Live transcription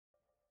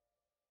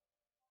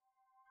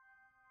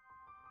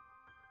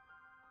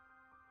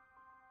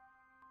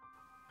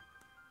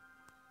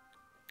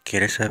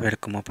¿Quieres saber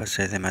cómo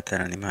pasé de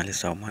matar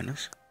animales a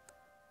humanos?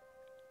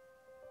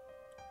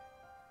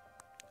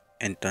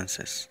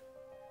 Entonces,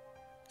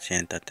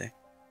 siéntate,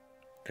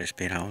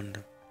 respira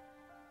hondo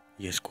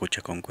y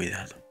escucha con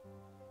cuidado.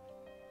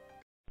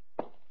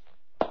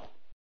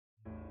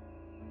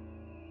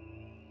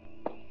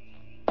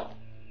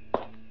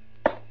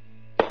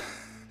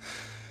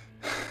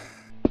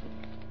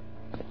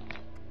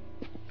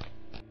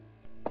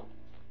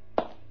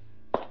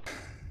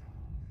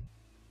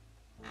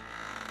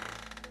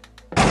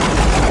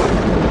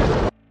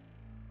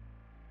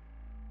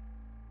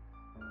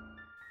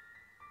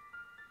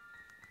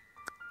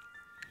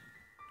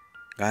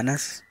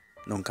 Ganas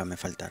nunca me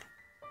faltaron,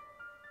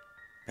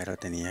 pero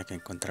tenía que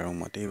encontrar un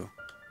motivo,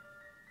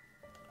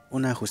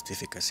 una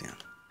justificación,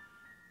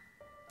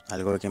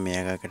 algo que me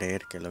haga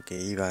creer que lo que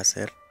iba a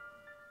hacer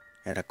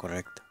era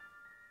correcto.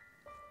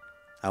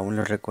 Aún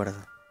lo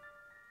recuerdo,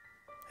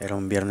 era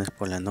un viernes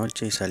por la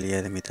noche y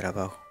salía de mi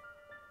trabajo.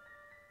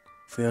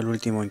 Fui el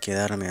último en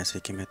quedarme, así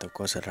que me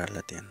tocó cerrar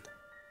la tienda.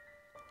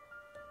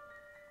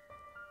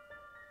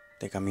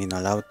 De camino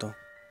al auto,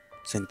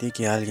 sentí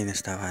que alguien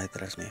estaba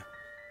detrás mío.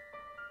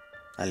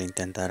 Al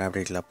intentar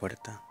abrir la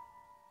puerta,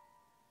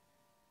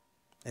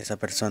 esa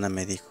persona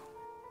me dijo: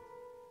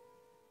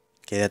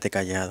 quédate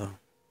callado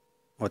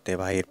o te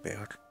va a ir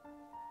peor.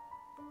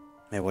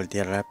 Me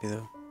volteé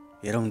rápido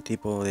y era un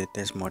tipo de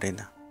tez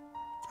morena,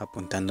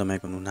 apuntándome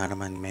con un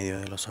arma en medio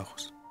de los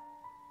ojos.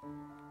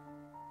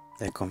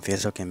 Les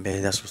confieso que en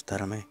vez de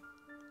asustarme,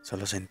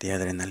 solo sentí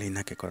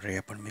adrenalina que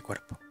corría por mi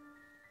cuerpo.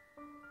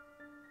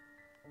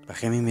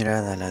 Bajé mi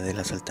mirada a la del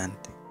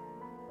asaltante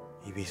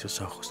y vi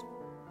sus ojos.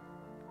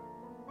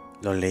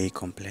 Lo leí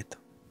completo.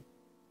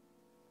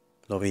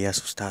 Lo vi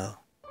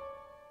asustado.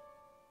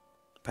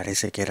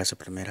 Parece que era su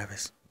primera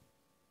vez.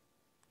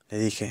 Le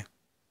dije: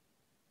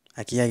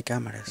 aquí hay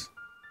cámaras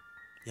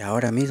y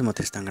ahora mismo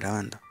te están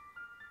grabando.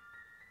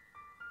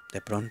 De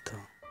pronto,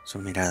 su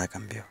mirada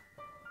cambió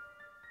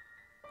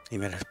y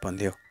me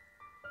respondió: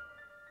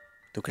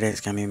 ¿tú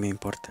crees que a mí me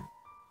importa?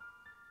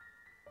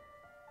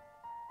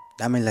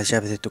 Dame las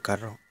llaves de tu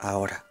carro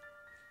ahora.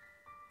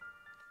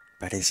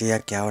 Parecía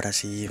que ahora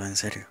sí iba en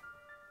serio.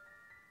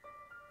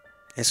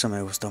 Eso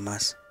me gustó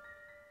más.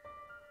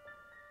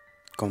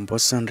 Con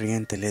voz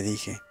sonriente le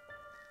dije: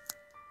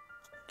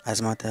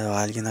 ¿has matado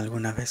a alguien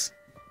alguna vez?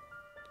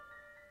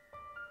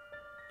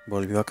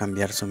 Volvió a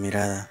cambiar su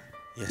mirada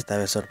y esta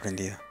vez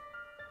sorprendido.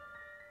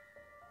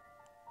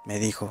 Me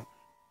dijo: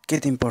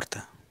 ¿qué te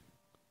importa?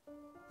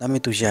 Dame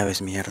tus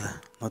llaves, mierda,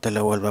 no te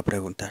lo vuelvo a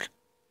preguntar,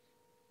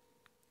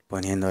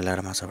 poniendo el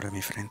arma sobre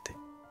mi frente.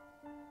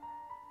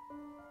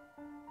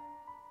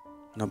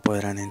 No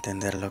podrán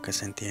entender lo que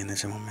sentí en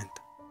ese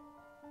momento.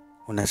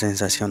 Una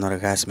sensación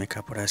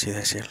orgásmica, por así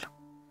decirlo.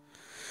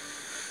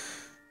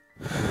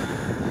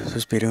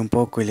 Suspiré un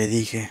poco y le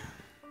dije: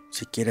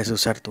 si quieres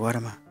usar tu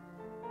arma,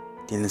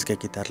 tienes que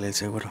quitarle el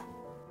seguro.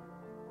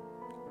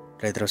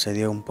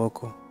 Retrocedió un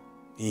poco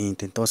e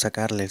intentó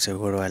sacarle el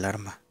seguro al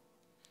arma.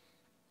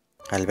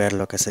 Al ver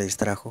lo que se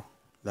distrajo,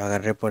 lo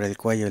agarré por el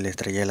cuello y le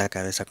estrellé la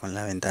cabeza con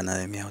la ventana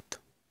de mi auto.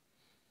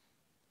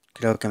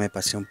 Creo que me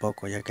pasé un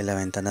poco, ya que la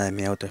ventana de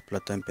mi auto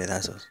explotó en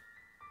pedazos.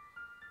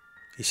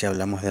 Y si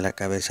hablamos de la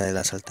cabeza del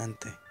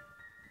asaltante,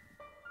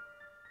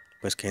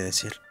 pues qué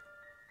decir.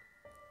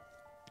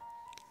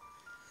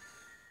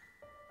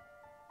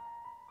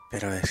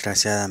 Pero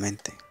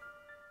desgraciadamente,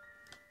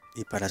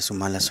 y para su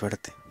mala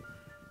suerte,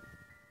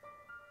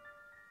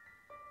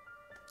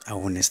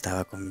 aún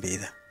estaba con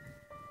vida.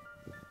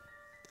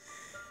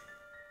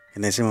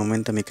 En ese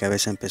momento mi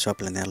cabeza empezó a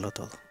planearlo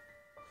todo.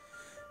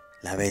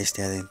 La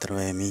bestia dentro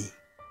de mí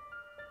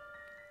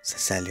se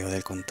salió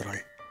del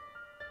control.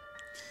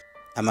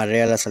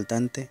 Amarré al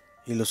asaltante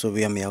y lo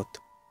subí a mi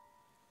auto.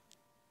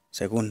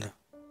 Segundo,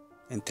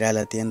 entré a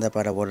la tienda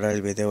para borrar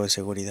el video de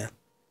seguridad.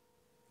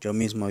 Yo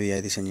mismo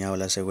había diseñado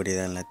la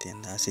seguridad en la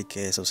tienda, así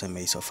que eso se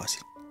me hizo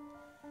fácil.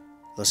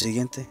 Lo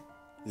siguiente,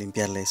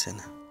 limpiar la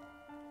escena.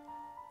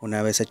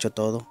 Una vez hecho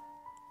todo,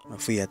 me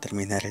fui a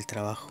terminar el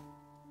trabajo.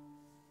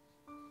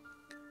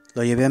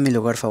 Lo llevé a mi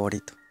lugar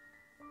favorito,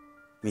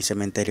 mi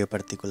cementerio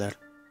particular,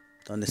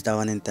 donde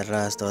estaban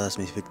enterradas todas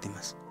mis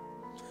víctimas.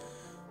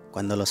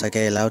 Cuando lo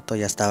saqué del auto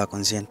ya estaba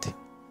consciente.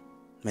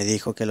 Me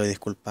dijo que lo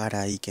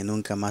disculpara y que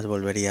nunca más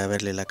volvería a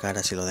verle la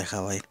cara si lo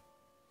dejaba ir.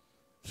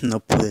 No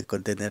pude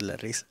contener la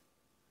risa.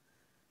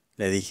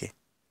 Le dije: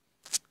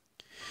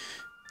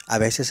 a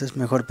veces es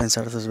mejor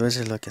pensar dos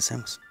veces lo que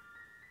hacemos.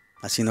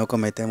 Así no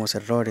cometemos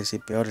errores y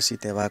peor si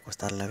te va a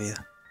costar la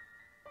vida.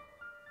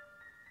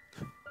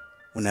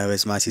 Una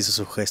vez más hizo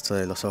su gesto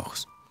de los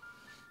ojos.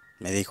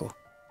 Me dijo: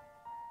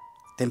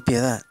 ten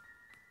piedad,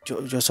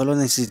 yo solo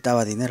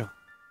necesitaba dinero.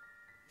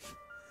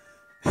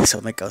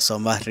 Eso me causó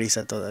más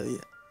risa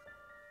todavía.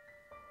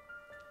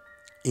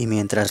 Y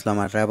mientras lo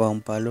amarraba a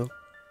un palo,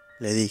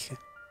 le dije: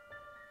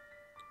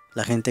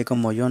 la gente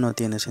como yo no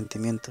tiene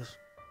sentimientos.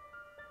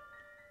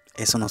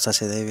 Eso nos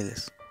hace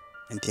débiles,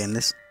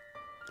 ¿entiendes?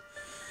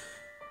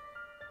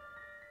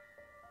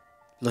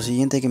 Lo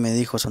siguiente que me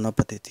dijo sonó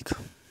patético.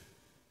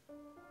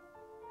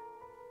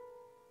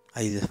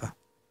 Ahí les va.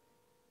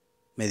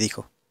 Me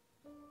dijo,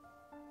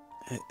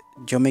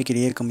 yo me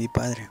crié con mi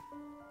padre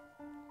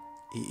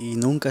y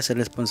nunca se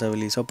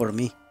responsabilizó por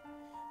mí.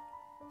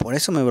 Por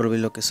eso me volví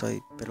lo que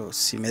soy, pero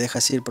si me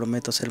dejas ir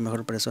prometo ser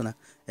mejor persona.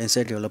 En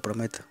serio, lo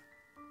prometo.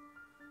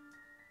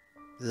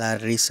 La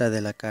risa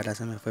de la cara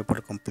se me fue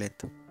por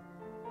completo.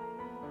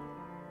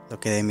 Lo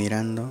quedé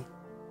mirando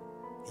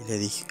y le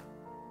dije,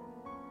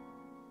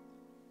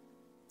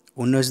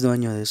 uno es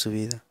dueño de su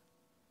vida.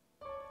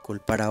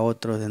 Culpar a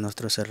otro de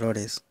nuestros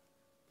errores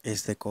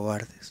es de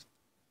cobardes.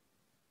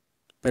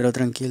 Pero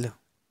tranquilo,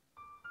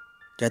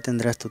 ya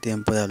tendrás tu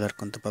tiempo de hablar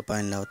con tu papá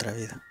en la otra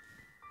vida.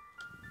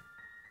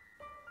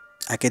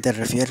 ¿A qué te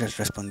refieres?,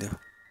 respondió.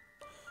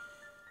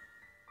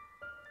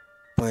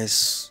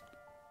 Pues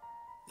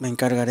me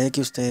encargaré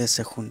que ustedes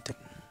se junten.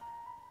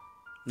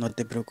 No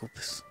te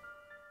preocupes.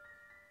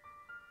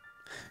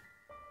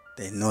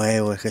 De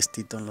nuevo el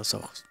gestito en los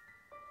ojos.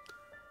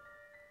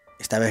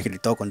 Esta vez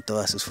gritó con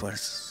todas sus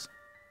fuerzas.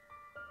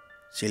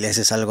 Si le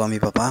haces algo a mi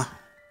papá,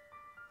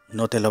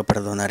 no te lo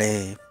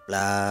perdonaré,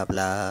 bla,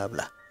 bla,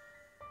 bla.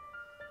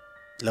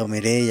 Lo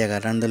miré y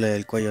agarrándole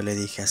del cuello le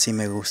dije, así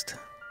me gusta.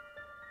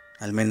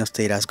 Al menos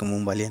te irás como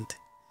un valiente.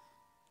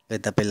 Le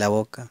tapé la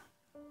boca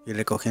y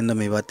recogiendo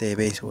mi bate de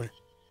béisbol,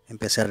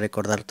 empecé a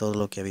recordar todo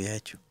lo que había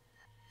hecho.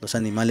 Los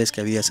animales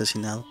que había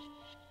asesinado,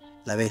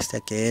 la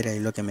bestia que era y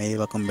lo que me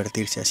iba a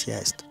convertir si hacía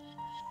esto.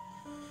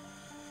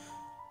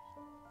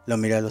 Lo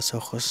miré a los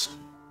ojos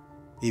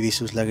y vi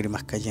sus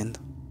lágrimas cayendo.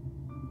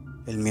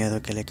 El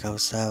miedo que le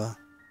causaba,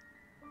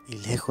 y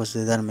lejos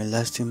de darme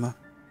lástima,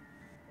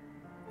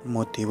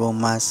 motivó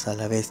más a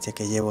la bestia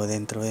que llevo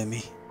dentro de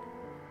mí.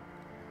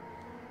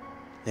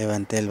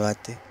 Levanté el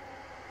bate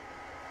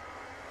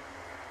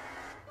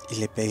y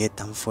le pegué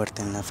tan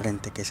fuerte en la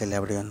frente que se le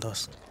abrió en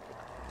dos.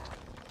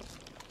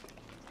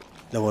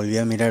 Lo volví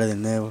a mirar de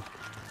nuevo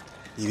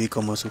y vi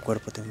cómo su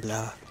cuerpo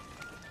temblaba.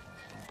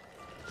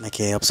 Me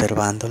quedé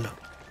observándolo.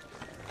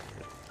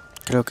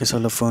 Creo que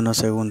solo fue unos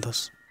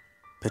segundos,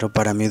 pero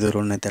para mí duró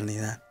una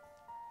eternidad.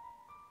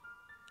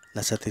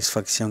 La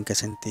satisfacción que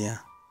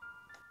sentía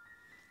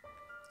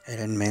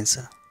era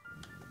inmensa.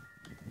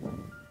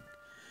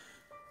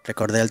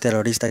 Recordé al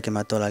terrorista que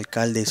mató al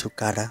alcalde y su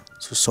cara,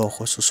 sus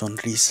ojos, su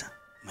sonrisa.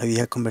 Me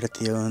había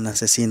convertido en un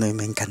asesino y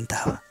me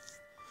encantaba.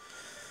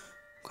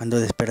 Cuando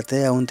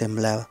desperté aún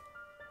temblaba,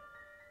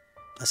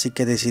 así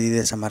que decidí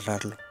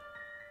desamarrarlo.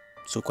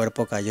 Su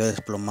cuerpo cayó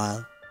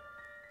desplomado.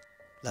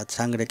 La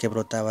sangre que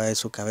brotaba de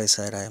su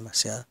cabeza era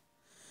demasiada.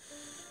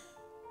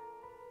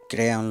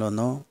 Créanlo o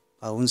no,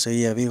 aún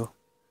seguía vivo.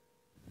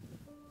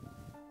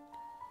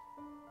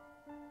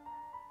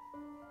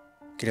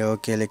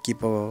 Creo que el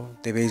equipo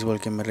de béisbol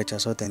que me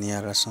rechazó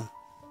tenía razón.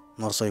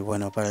 No soy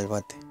bueno para el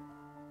bate.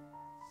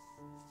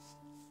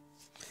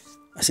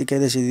 Así que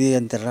decidí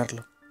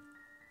enterrarlo.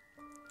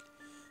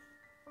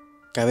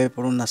 Cavé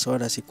por unas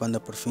horas y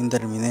cuando por fin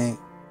terminé,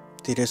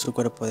 tiré su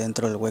cuerpo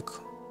dentro del hueco.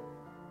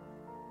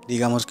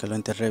 Digamos que lo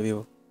enterré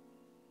vivo.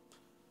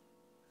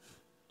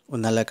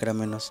 Una lacra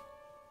menos.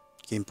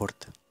 ¿Qué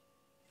importa?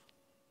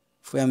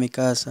 Fui a mi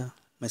casa,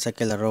 me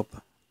saqué la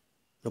ropa,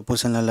 lo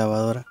puse en la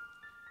lavadora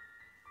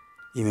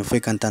y me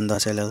fui cantando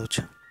hacia la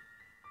ducha.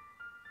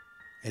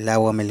 El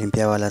agua me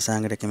limpiaba la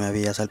sangre que me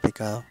había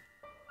salpicado.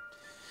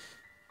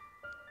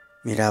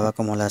 Miraba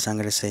cómo la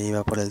sangre se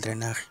iba por el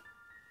drenaje.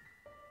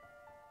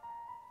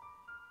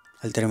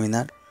 Al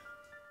terminar,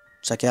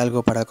 saqué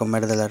algo para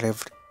comer de la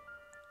refri.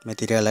 Me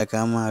tiré a la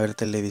cama a ver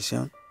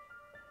televisión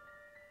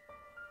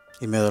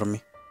y me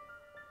dormí.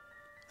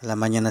 A la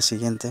mañana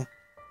siguiente,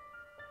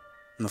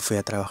 me fui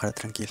a trabajar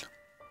tranquilo.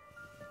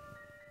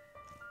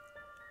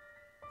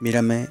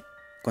 Mírame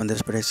con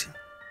desprecio,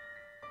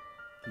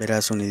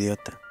 verás un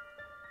idiota.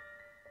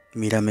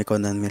 Mírame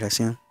con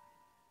admiración,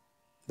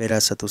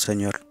 verás a tu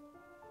Señor.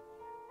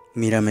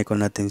 Mírame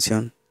con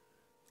atención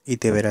y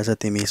te verás a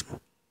ti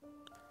mismo.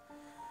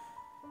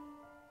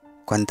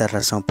 ¿Cuánta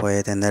razón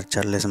puede tener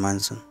Charles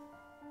Manson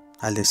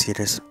al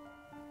decir eso?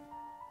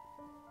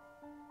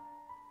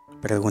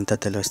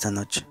 Pregúntatelo esta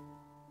noche.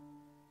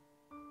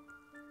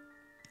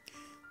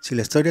 Si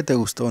la historia te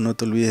gustó, no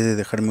te olvides de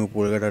dejarme un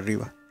pulgar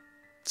arriba.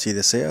 Si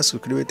deseas,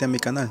 suscríbete a mi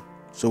canal,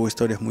 subo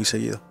historias muy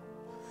seguido.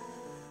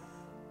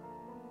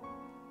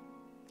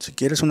 Si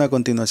quieres una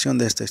continuación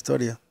de esta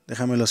historia,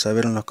 déjamelo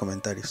saber en los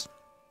comentarios.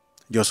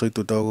 Yo soy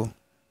tu Togo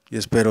y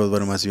espero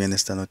duermas bien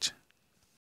esta noche.